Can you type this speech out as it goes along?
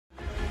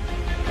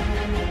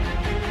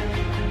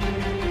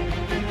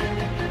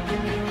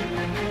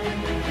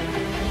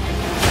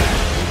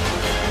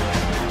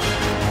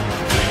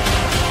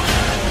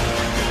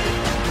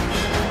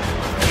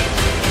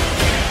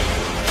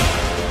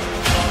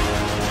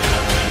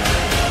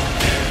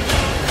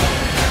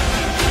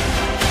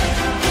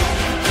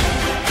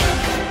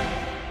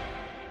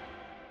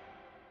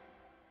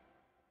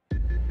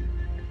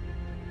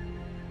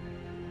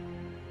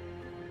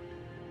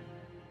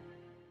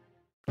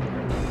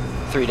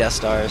3 Death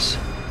Stars.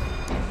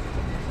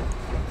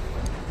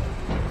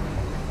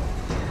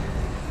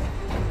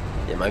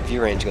 Yeah, my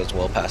view range goes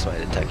well past my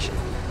detection.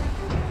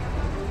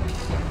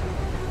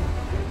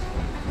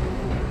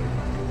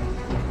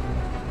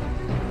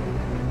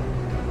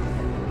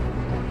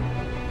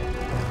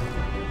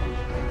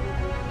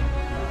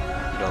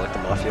 You don't like the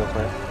Mafia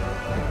plan?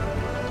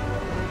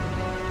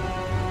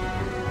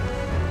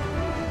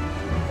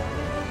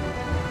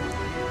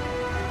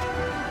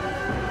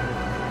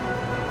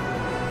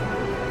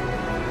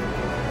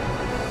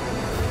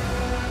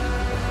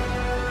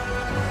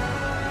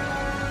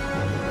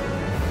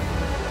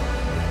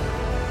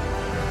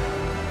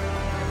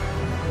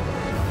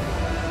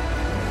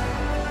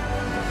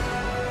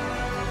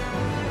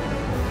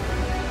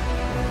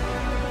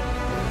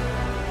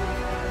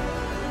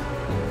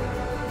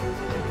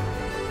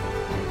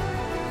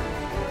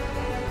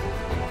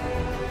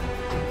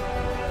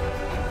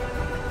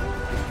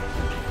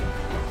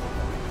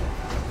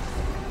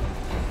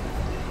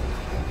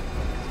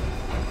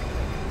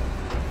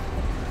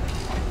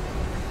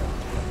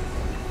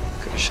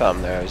 Shot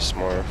him there, I was just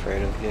more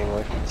afraid of getting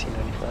away from the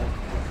T-95.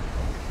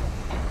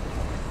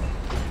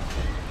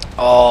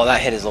 Oh,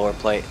 that hit his lower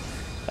plate.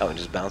 That one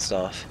just bounced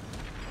off.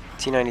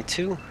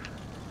 T-92.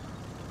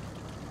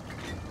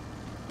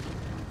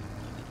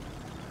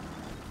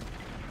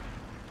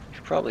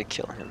 Should probably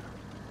kill him.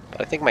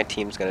 But I think my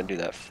team's gonna do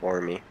that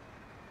for me.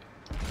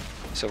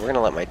 So we're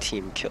gonna let my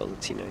team kill the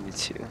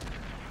T-92.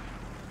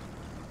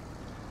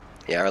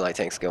 Yeah, our light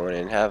tank's going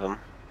in, have him.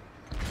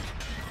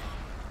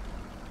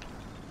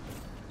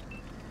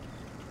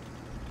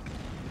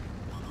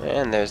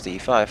 And there's the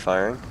E5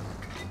 firing.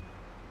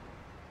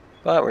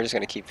 But we're just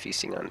going to keep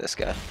feasting on this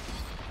guy.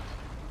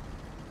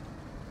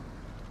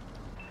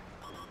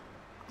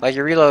 Like,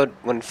 your reload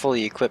when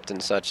fully equipped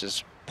and such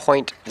is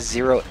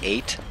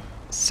 0.08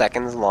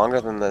 seconds longer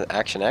than the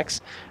Action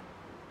X,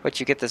 but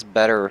you get this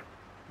better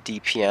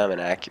DPM and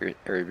accurate,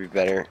 or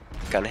better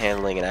gun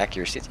handling and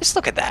accuracy. Just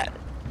look at that.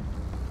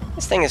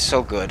 This thing is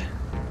so good.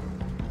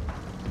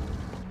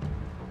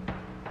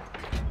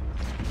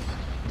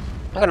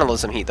 I'm gonna lose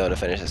some heat though to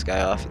finish this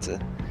guy off. It's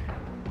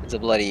a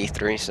bloody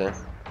E3, so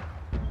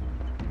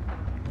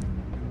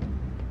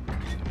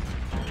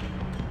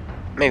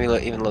maybe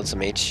even load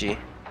some HG.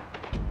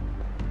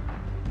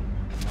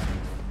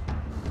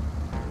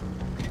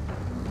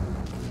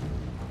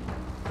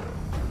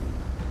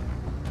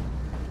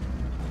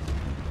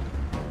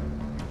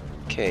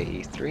 Okay,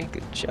 E3,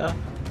 good job.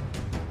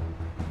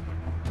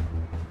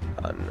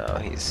 Oh no,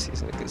 he's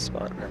in a good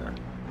spot now.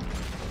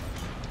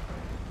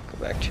 Go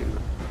back to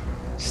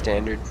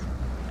standard.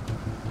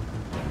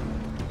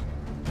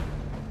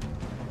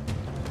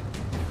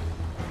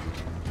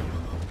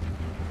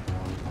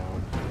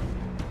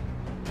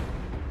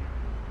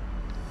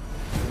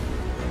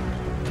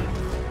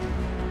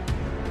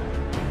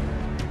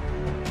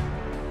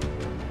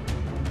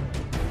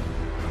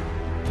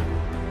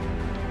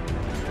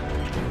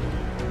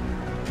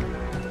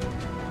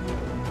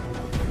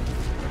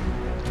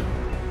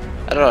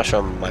 I don't know, show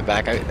him my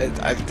back.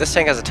 This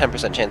tank has a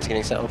 10% chance of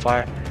getting set on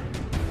fire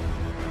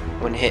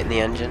when hitting the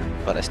engine,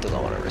 but I still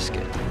don't want to risk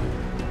it.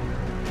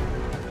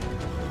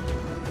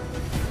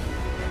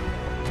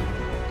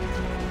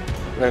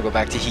 We're gonna go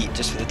back to heat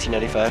just for the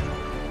T-95.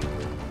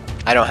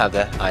 I don't have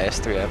the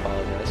IS-3, I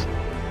apologize.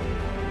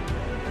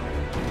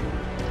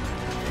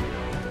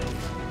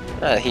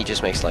 Heat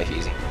just makes life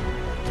easy.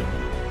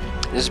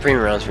 This is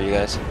premium rounds for you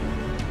guys.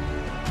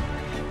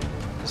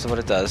 This is what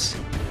it does.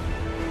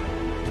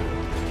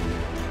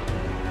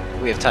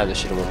 We have time to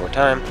shoot him one more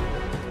time.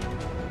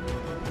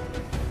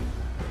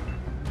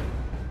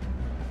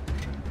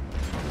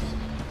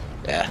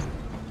 Yeah.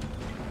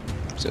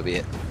 So be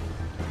it.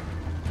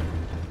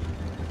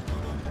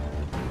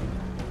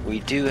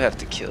 We do have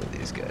to kill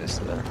these guys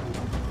though.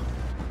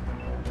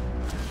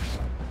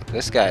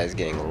 This guy is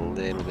getting a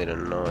little bit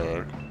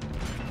annoying.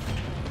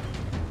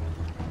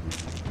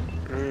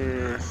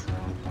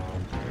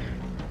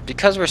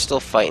 Because we're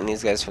still fighting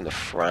these guys from the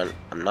front,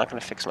 I'm not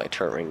going to fix my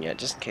turret ring yet,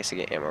 just in case I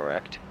get ammo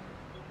wrecked.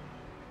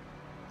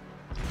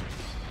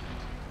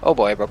 Oh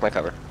boy, I broke my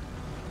cover.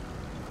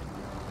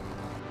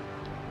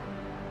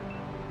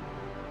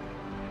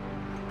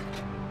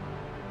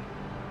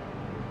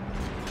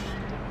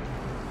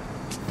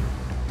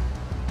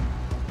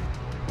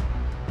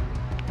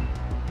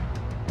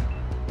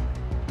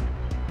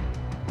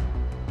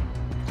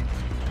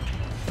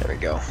 There we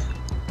go.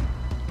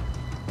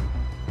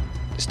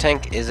 This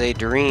tank is a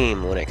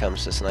dream when it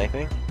comes to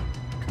sniping.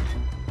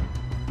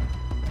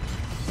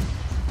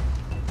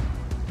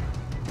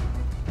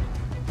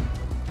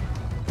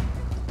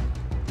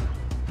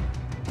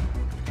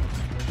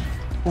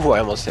 Ooh, I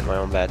almost hit my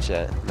own bat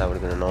jet. That would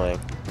have been annoying.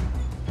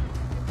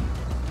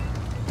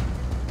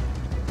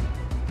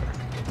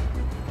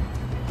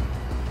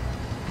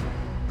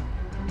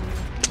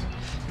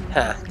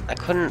 Huh, I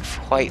couldn't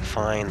quite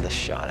find the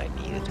shot I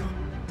needed.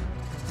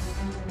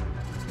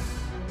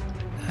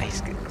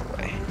 He's getting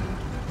away.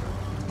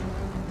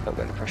 I've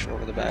got to pressure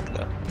over the back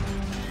though.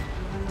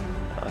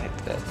 I'll hit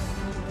that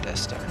Death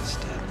Star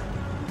instead.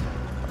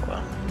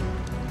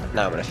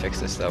 Now I'm gonna fix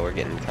this though, we're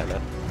getting kind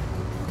of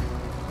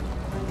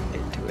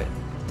into it.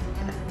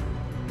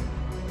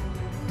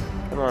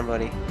 Come on,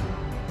 buddy.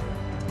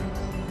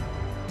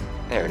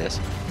 There it is.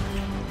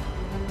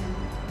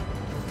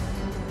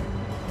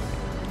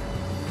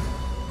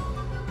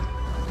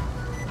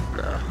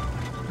 No.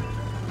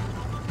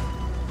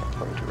 I'm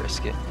going to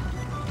risk it.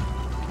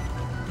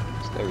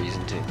 There's no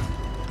reason to.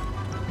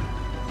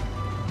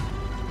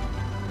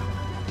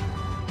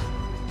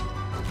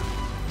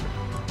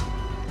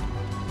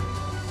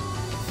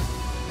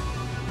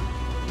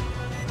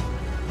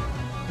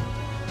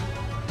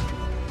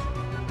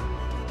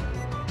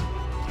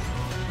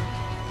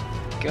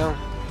 Go.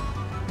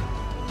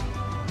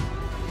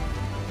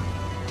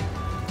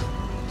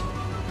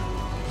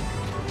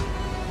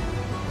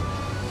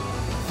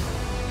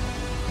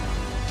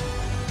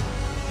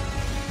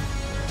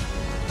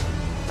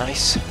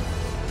 Nice.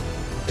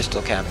 They're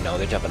still capping. No,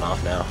 they're jumping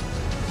off now.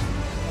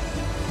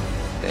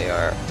 They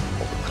are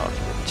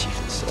overconfident. The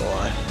chief is still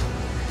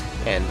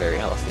alive and very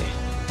healthy,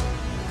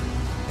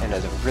 and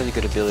has a really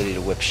good ability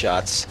to whip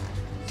shots,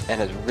 and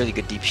has really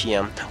good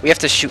DPM. We have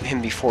to shoot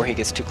him before he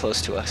gets too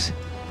close to us.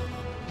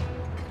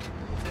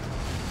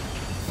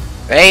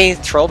 Hey,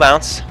 troll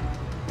bounce.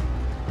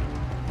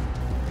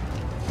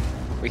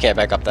 We can't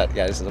back up, that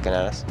guy's looking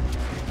at us.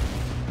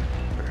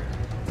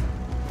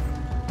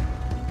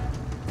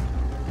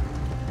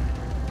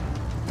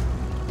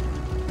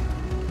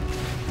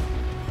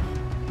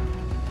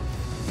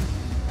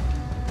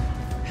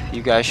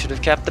 You guys should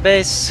have kept the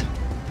base.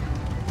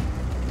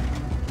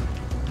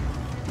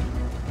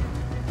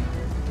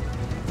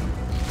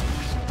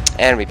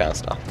 And we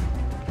bounced off.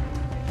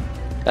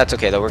 That's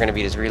okay though, we're gonna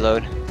beat his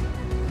reload.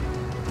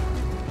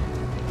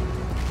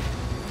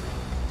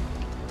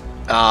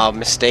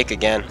 Mistake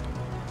again.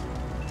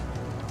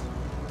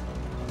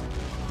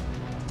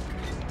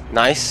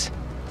 Nice.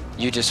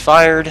 You just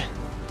fired.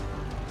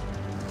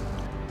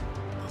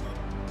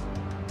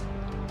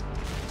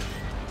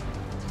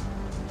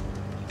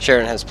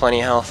 Sheridan has plenty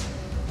of health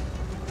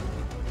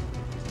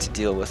to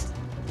deal with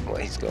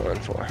what he's going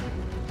for.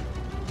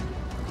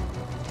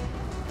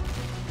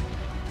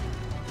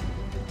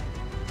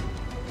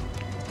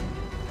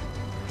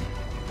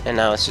 And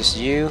now it's just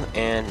you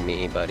and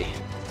me, buddy.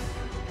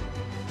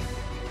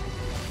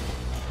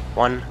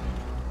 1.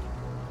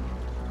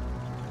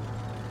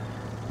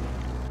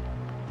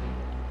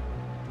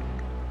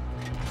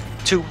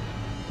 2.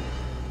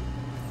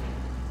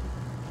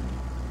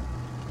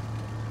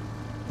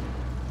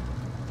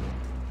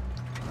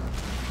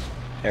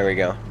 There we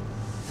go.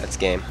 That's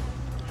game.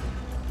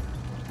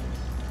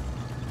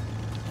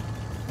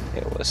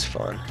 It was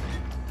fun.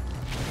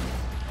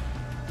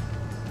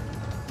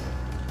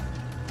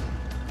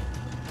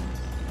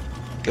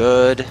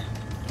 Good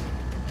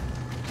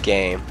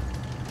game.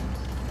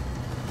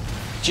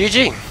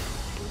 GG.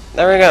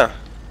 There we go.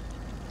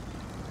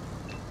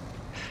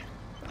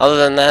 Other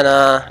than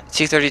that,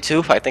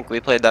 T32, I think we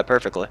played that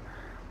perfectly.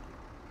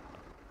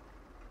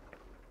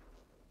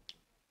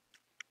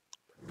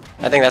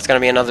 I think that's going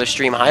to be another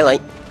stream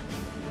highlight.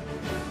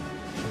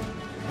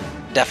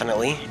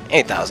 Definitely.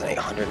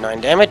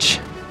 8,809 damage.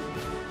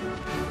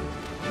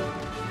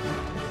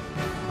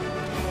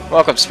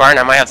 Welcome, Spartan.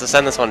 I might have to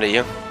send this one to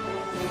you.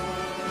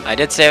 I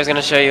did say I was going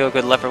to show you a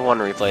good Leopard 1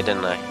 replay,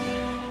 didn't I?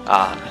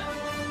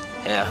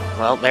 Yeah.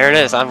 Well, there it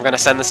is. I'm going to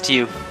send this to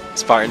you,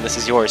 Spartan. This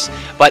is yours.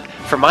 But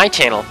for my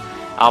channel,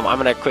 I'm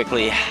going to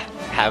quickly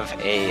have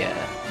a...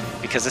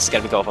 because this is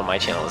going to go up on my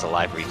channel as a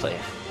live replay.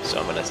 So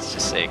I'm going to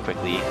just say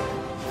quickly...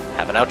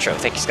 have an outro.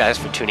 Thank you guys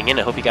for tuning in.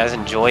 I hope you guys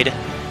enjoyed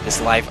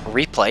this live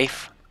replay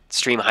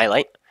stream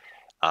highlight.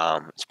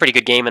 It's a pretty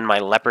good game in my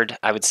Leopard,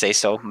 I would say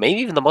so. Maybe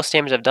even the most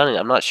damage I've done in it,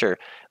 I'm not sure.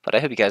 But I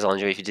hope you guys all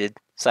enjoyed. If you did,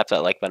 slap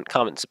that like button,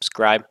 comment,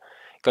 subscribe.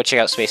 Go check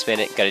out Space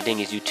Bandit,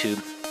 GotADingy's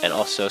YouTube, and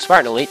also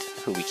Spartan Elite,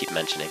 who we keep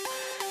mentioning.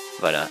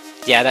 But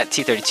yeah, that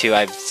T32,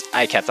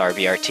 I kept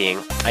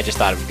RBRTing. I just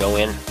thought it would go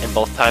in, and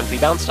both times we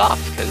bounced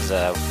off, because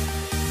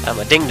I'm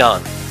a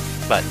ding-dong.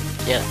 But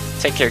yeah,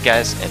 take care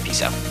guys, and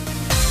peace out.